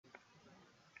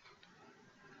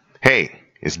Hey,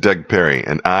 it's Doug Perry,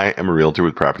 and I am a realtor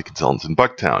with Property Consultants in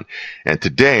Bucktown. And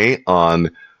today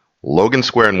on Logan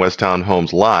Square and Westtown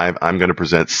Homes Live, I'm going to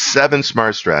present 7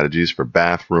 smart strategies for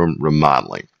bathroom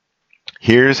remodeling.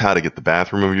 Here's how to get the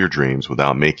bathroom of your dreams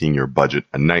without making your budget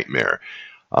a nightmare.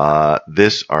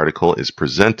 This article is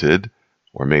presented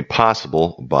or made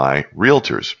possible by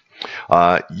realtors.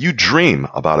 You dream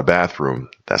about a bathroom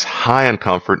that's high on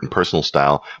comfort and personal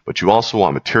style, but you also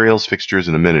want materials, fixtures,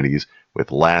 and amenities with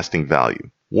lasting value.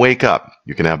 Wake up,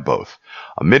 you can have both.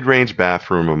 A mid-range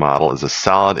bathroom remodel is a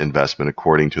solid investment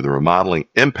according to the Remodeling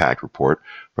Impact Report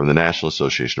from the National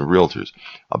Association of Realtors.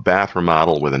 A bath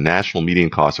remodel with a national median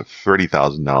cost of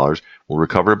 $30,000 will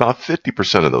recover about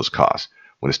 50% of those costs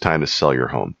when it's time to sell your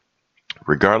home.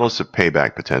 Regardless of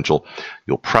payback potential,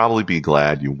 you'll probably be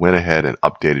glad you went ahead and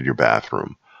updated your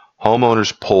bathroom.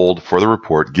 Homeowners polled for the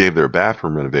report gave their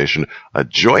bathroom renovation a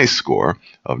joy score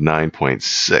of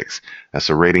 9.6. That's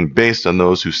a rating based on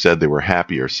those who said they were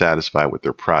happy or satisfied with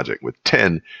their project, with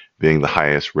 10 being the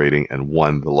highest rating and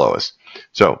 1 the lowest.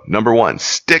 So, number 1,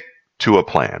 stick to a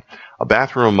plan. A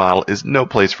bathroom remodel is no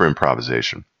place for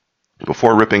improvisation.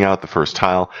 Before ripping out the first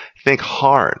tile, think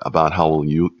hard about how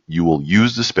you will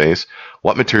use the space,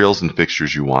 what materials and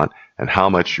fixtures you want, and how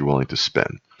much you're willing to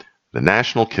spend. The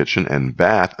National Kitchen and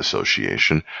Bath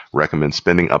Association recommends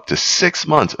spending up to 6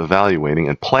 months evaluating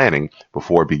and planning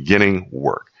before beginning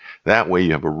work. That way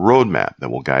you have a roadmap that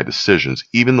will guide decisions,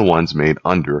 even the ones made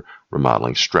under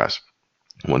remodeling stress.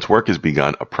 Once work is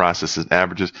begun, a process that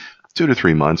averages 2 to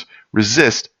 3 months.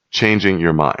 Resist changing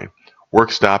your mind.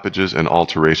 Work stoppages and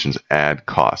alterations add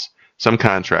costs. Some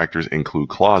contractors include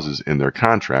clauses in their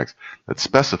contracts that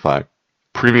specify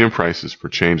premium prices for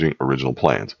changing original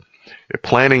plans. If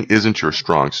planning isn't your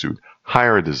strong suit,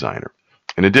 hire a designer.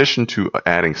 In addition to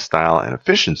adding style and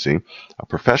efficiency, a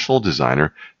professional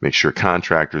designer makes sure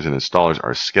contractors and installers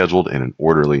are scheduled in an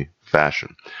orderly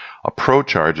fashion. A pro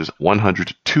charges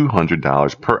 $100 to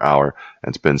 $200 per hour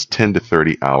and spends 10 to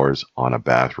 30 hours on a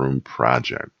bathroom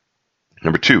project.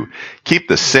 Number 2, keep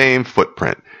the same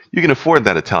footprint. You can afford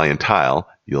that Italian tile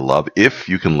you'll love if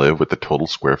you can live with the total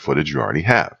square footage you already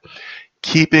have.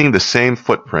 Keeping the same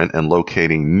footprint and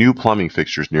locating new plumbing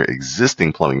fixtures near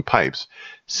existing plumbing pipes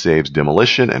saves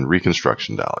demolition and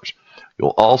reconstruction dollars.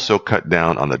 You'll also cut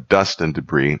down on the dust and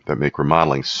debris that make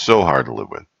remodeling so hard to live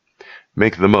with.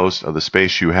 Make the most of the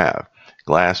space you have.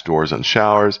 Glass doors on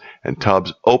showers and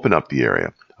tubs open up the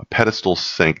area. A pedestal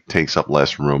sink takes up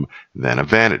less room than a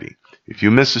vanity. If you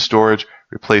miss the storage,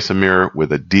 replace a mirror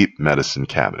with a deep medicine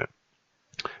cabinet.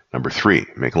 Number 3,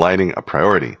 make lighting a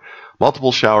priority.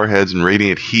 Multiple shower heads and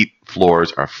radiant heat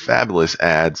floors are fabulous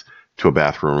adds to a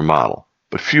bathroom remodel.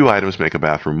 But few items make a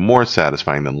bathroom more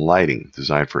satisfying than lighting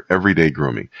designed for everyday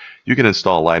grooming. You can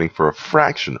install lighting for a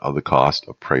fraction of the cost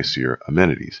of pricier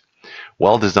amenities.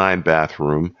 Well-designed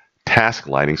bathroom task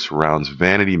lighting surrounds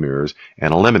vanity mirrors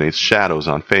and eliminates shadows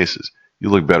on faces. You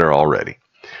look better already.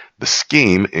 The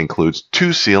scheme includes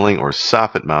 2 ceiling or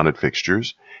soffit-mounted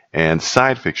fixtures and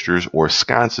side fixtures or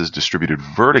sconces distributed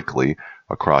vertically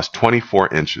across 24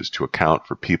 inches to account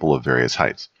for people of various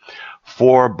heights.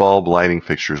 4 bulb lighting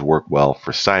fixtures work well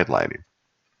for side lighting.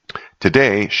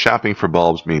 Today, shopping for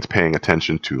bulbs means paying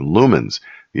attention to lumens,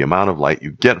 the amount of light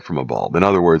you get from a bulb. In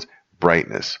other words,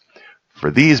 brightness. For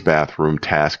these bathroom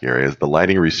task areas, the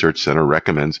Lighting Research Center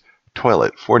recommends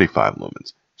toilet 45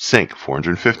 lumens, sink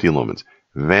 450 lumens,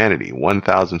 vanity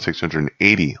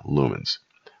 1,680 lumens.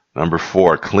 Number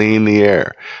 4, clean the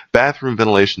air. Bathroom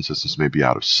ventilation systems may be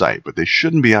out of sight, but they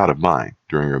shouldn't be out of mind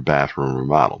during your bathroom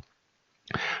remodel.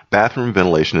 Bathroom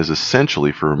ventilation is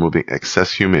essentially for removing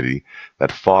excess humidity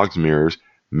that fogs mirrors,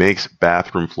 makes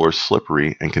bathroom floors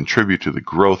slippery, and contribute to the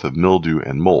growth of mildew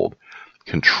and mold.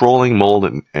 Controlling mold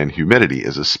and humidity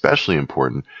is especially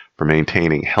important for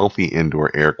maintaining healthy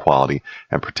indoor air quality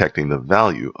and protecting the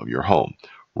value of your home.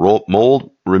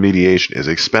 Mold remediation is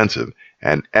expensive,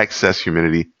 and excess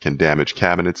humidity can damage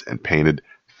cabinets and painted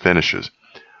finishes.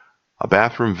 A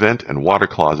bathroom vent and water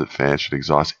closet fan should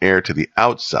exhaust air to the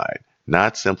outside,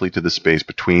 not simply to the space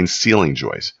between ceiling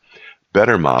joists.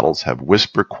 Better models have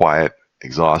whisper quiet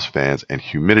exhaust fans and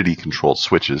humidity-controlled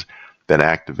switches that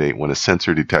activate when a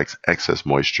sensor detects excess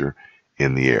moisture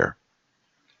in the air.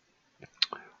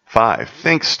 5,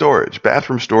 think storage.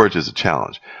 Bathroom storage is a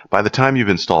challenge. By the time you've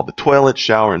installed the toilet,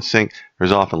 shower, and sink,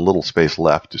 there's often little space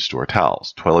left to store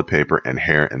towels, toilet paper, and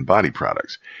hair and body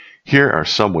products. Here are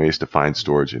some ways to find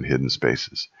storage in hidden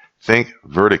spaces. Think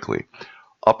vertically.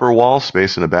 Upper wall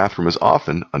space in a bathroom is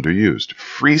often underused.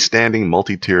 Freestanding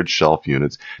multi-tiered shelf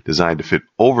units designed to fit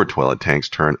over toilet tanks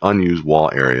turn unused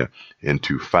wall area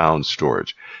into found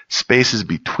storage. Spaces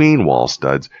between wall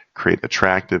studs create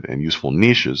attractive and useful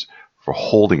niches for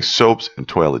holding soaps and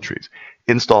toiletries.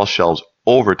 Install shelves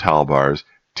over towel bars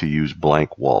to use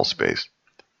blank wall space.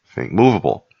 Think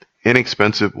movable.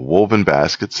 Inexpensive woven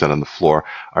baskets set on the floor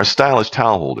are stylish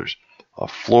towel holders. A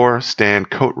floor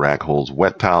stand coat rack holds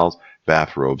wet towels,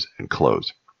 bathrobes, and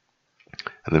clothes.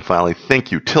 And then finally,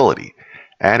 think utility.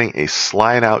 Adding a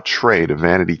slide-out tray to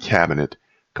vanity cabinet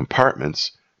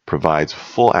compartments provides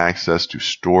full access to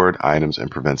stored items and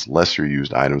prevents lesser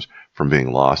used items from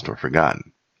being lost or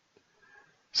forgotten.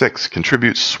 6.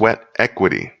 Contribute sweat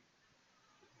equity.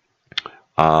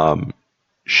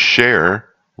 Share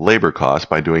labor costs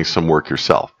by doing some work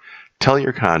yourself. Tell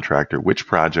your contractor which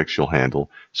projects you'll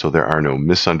handle so there are no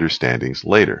misunderstandings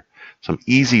later. Some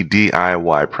easy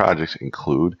DIY projects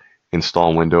include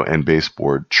install window and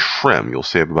baseboard trim. You'll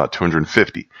save about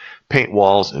 $250. Paint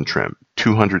walls and trim.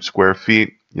 200 square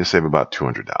feet, you'll save about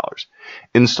 $200.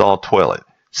 Install toilet.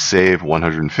 Save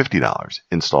 $150.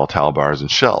 Install towel bars and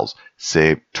shelves.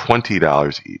 Save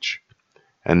 $20 each.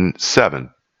 And 7.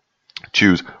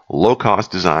 Choose low-cost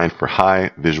design for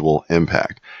high visual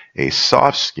impact. A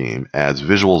soft scheme adds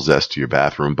visual zest to your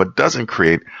bathroom, but doesn't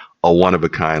create a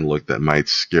one-of-a-kind look that might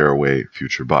scare away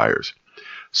future buyers.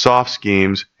 Soft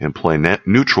schemes employ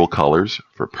neutral colors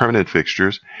for permanent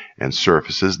fixtures and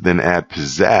surfaces, then add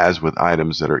pizzazz with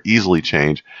items that are easily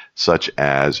changed, such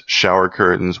as shower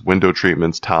curtains, window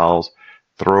treatments, towels,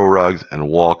 throw rugs, and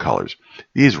wall colors.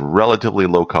 These relatively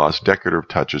low-cost decorative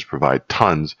touches provide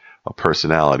tons of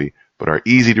personality, but are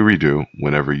easy to redo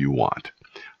whenever you want.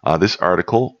 This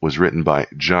article was written by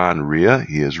John Rea.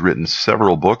 He has written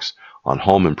several books on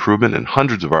home improvement and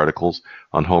hundreds of articles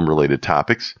on home-related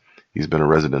topics. He's been a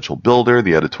residential builder,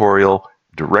 the editorial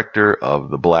director of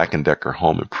the Black & Decker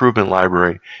Home Improvement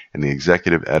Library, and the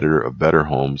executive editor of Better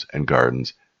Homes and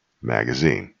Gardens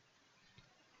magazine.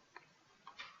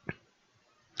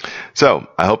 So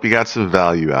I hope you got some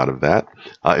value out of that.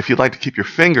 If you'd like to keep your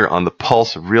finger on the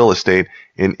pulse of real estate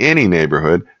in any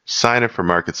neighborhood, sign up for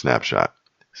Market Snapshot.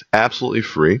 It's absolutely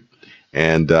free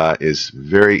and is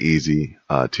very easy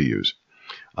to use.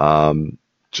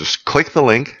 Just click the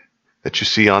link that you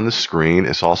see on the screen.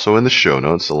 It's also in the show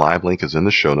notes. The live link is in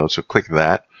the show notes, so click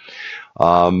that.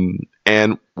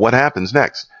 And what happens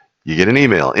next? You get an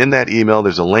email. In that email,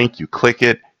 there's a link. You click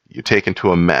it. You're taken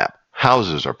to a map.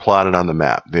 Houses are plotted on the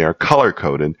map. They are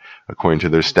color-coded according to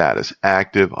their status: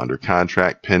 active, under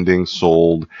contract, pending,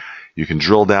 sold. You can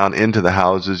drill down into the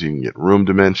houses. You can get room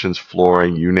dimensions,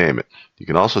 flooring, you name it. You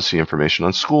can also see information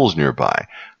on schools nearby,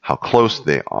 how close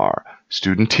they are,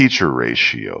 student-teacher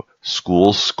ratio,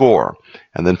 school score.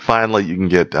 And then finally, you can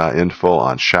get info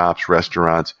on shops,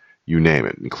 restaurants, you name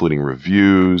it, including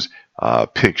reviews,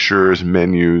 pictures,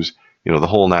 menus, the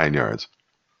whole 9 yards.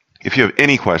 If you have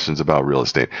any questions about real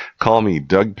estate, call me,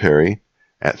 Doug Perry,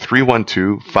 at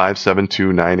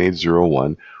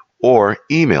 312-572-9801 or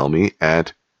email me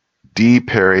at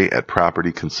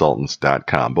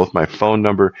DPerry@propertyconsultants.com. Both my phone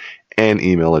number and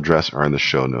email address are in the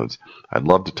show notes. I'd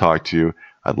love to talk to you.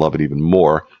 I'd love it even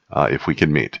more if we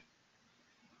can meet.